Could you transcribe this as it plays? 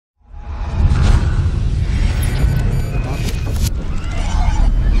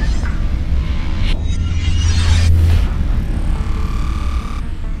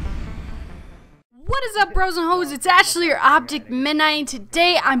bros and hoes? It's Ashley, your Optic MiDNiTE.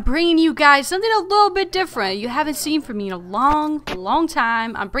 Today I'm bringing you guys something a little bit different you haven't seen from me in a long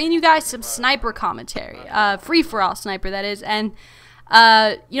time. I'm bringing you guys some sniper commentary, free-for-all sniper that is, and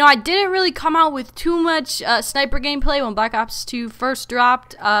you know, I didn't really come out with too much sniper gameplay when Black Ops 2 first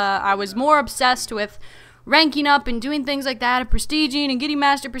dropped. I was more obsessed with ranking up and doing things like that and prestiging and getting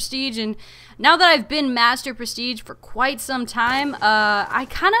master prestige, and now that I've been master prestige for quite some time, I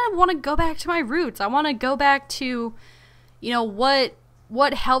kind of want to go back to my roots. I want to go back to, you know,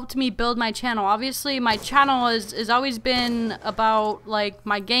 what helped me build my channel. Obviously my channel has always been about like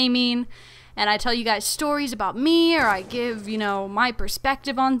my gaming, and I tell you guys stories about me, or I give, you know, my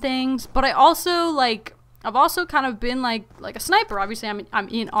perspective on things, but I also like I've also kind of been like a sniper. Obviously I'm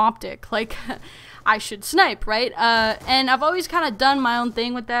in optic, like I should snipe, right? And I've always kind of done my own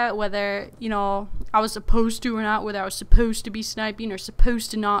thing with that, whether, you know, I was supposed to or not, whether I was supposed to be sniping or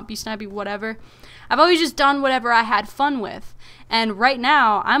supposed to not be sniping, whatever. I've always just done whatever I had fun with. And right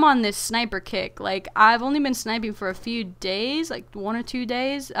now, I'm on this sniper kick. Like, I've only been sniping for a few days, like 1 or 2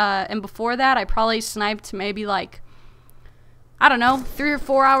 days. And before that, I probably sniped maybe like, I don't know, 3 or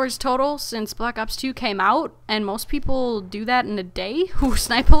 4 hours total since Black Ops 2 came out, and most people do that in a day who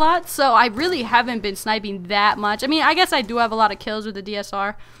snipe a lot, so I really haven't been sniping that much. I mean, I guess I do have a lot of kills with the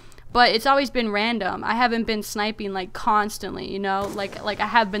DSR, but it's always been random. I haven't been sniping like constantly, you know, like I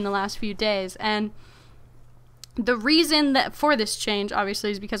have been the last few days, and the reason that for this change,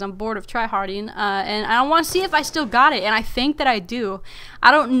 obviously, is because I'm bored of tryharding, and I want to see if I still got it, and I think that I do.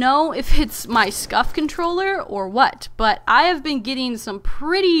 I don't know if it's my scuff controller or what, but I have been getting some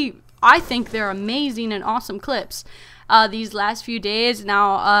pretty, I think they're amazing and awesome clips these last few days.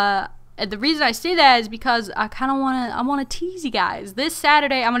 Now, the reason I say that is because I kind of want to tease you guys. This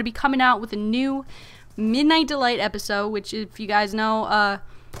Saturday, I'm going to be coming out with a new Midnight Delight episode, which, if you guys know,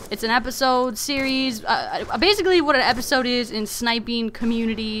 it's an episode series, basically what an episode is in sniping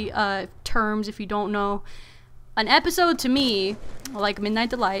community terms, if you don't know. An episode to me, like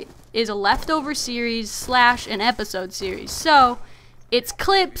Midnight Delight, is a leftover series / an episode series. So, it's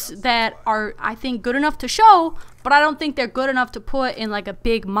clips that are, I think, good enough to show, but I don't think they're good enough to put in like a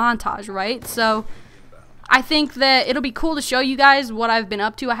big montage, right? So, I think that it'll be cool to show you guys what I've been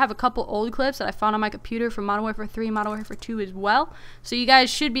up to. I have a couple old clips that I found on my computer from Modern Warfare 3, Modern Warfare 2 as well. So you guys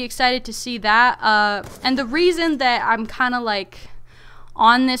should be excited to see that. And the reason that I'm kind of like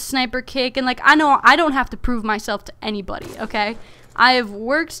on this sniper kick, and like I know I don't have to prove myself to anybody, okay? I have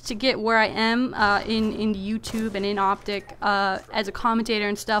worked to get where I am in YouTube and in Optic as a commentator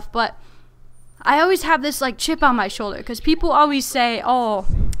and stuff, but I always have this like chip on my shoulder because people always say, "Oh,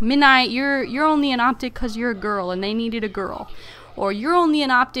 MiDNiTE, you're only an Optic because you're a girl and they needed a girl," or "You're only an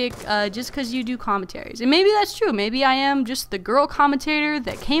Optic just because you do commentaries." And maybe that's true. Maybe I am just the girl commentator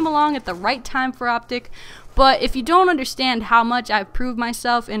that came along at the right time for Optic. But if you don't understand how much I've proved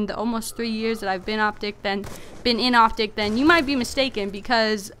myself in the almost 3 years that I've been in Optic, then you might be mistaken,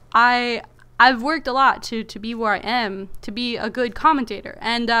 because I've worked a lot to be where I am, to be a good commentator.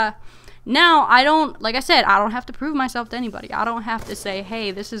 And now, I don't, like I said, I don't have to prove myself to anybody. I don't have to say, hey,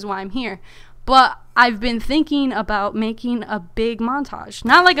 this is why I'm here. But I've been thinking about making a big montage.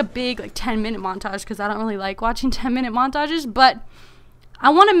 Not like a big, like, 10-minute montage, because I don't really like watching 10-minute montages, but I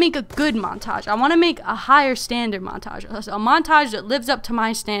want to make a good montage. I want to make a higher standard montage. A montage that lives up to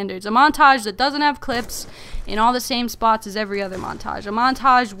my standards. A montage that doesn't have clips in all the same spots as every other montage. A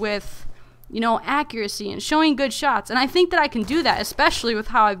montage with, you know, accuracy and showing good shots. And I think that I can do that, especially with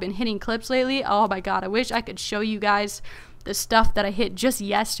how I've been hitting clips lately. Oh my god, I wish I could show you guys the stuff that I hit just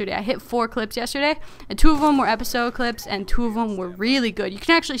yesterday. I hit 4 clips yesterday, and 2 of them were episode clips, and 2 of them were really good. You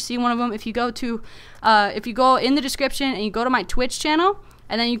can actually see one of them if you go to, if you go in the description and you go to my Twitch channel,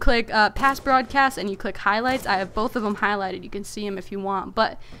 and then you click past broadcasts and you click highlights. I have both of them highlighted. You can see them if you want,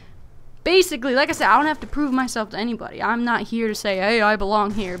 but basically, like I said, I don't have to prove myself to anybody. I'm not here to say, hey, I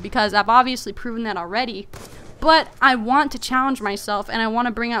belong here, because I've obviously proven that already. But I want to challenge myself, and I want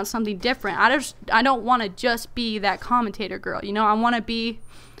to bring out something different. I don't want to just be that commentator girl, you know? I want to be,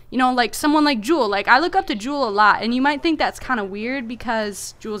 you know, like someone like Jewel. Like, I look up to Jewel a lot, and you might think that's kind of weird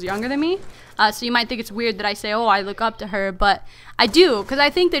because Jewel's younger than me. So you might think it's weird that I say, oh, I look up to her, but I do, because I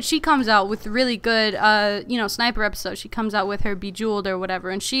think that she comes out with really good, you know, sniper episodes. She comes out with her Bejeweled or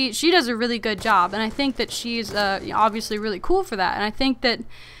whatever, and she does a really good job, and I think that she's you know, obviously really cool for that. And I think that,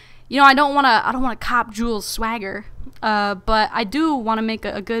 you know, I don't want to cop Jewel's swagger, but I do want to make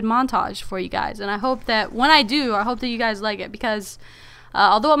a good montage for you guys, and I hope that when I do, I hope that you guys like it, because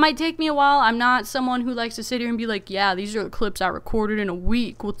although it might take me a while, I'm not someone who likes to sit here and be like, yeah, these are the clips I recorded in a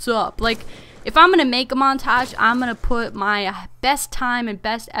week, what's up? Like, if I'm gonna make a montage, I'm gonna put my best time and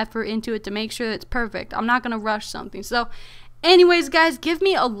best effort into it to make sure it's perfect. I'm not gonna rush something. So anyways, guys, give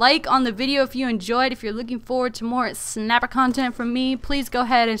me a like on the video if you enjoyed. If you're looking forward to more sniper content from me, please go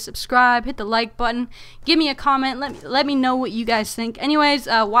ahead and subscribe, hit the like button, give me a comment, let me know what you guys think. Anyways,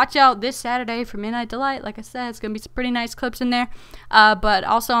 watch out this Saturday for Midnight Delight. Like I said, it's gonna be some pretty nice clips in there, but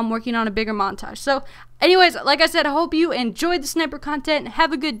also I'm working on a bigger montage. So anyways, like I said, I hope you enjoyed the sniper content.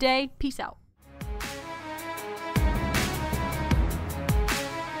 Have a good day. Peace out.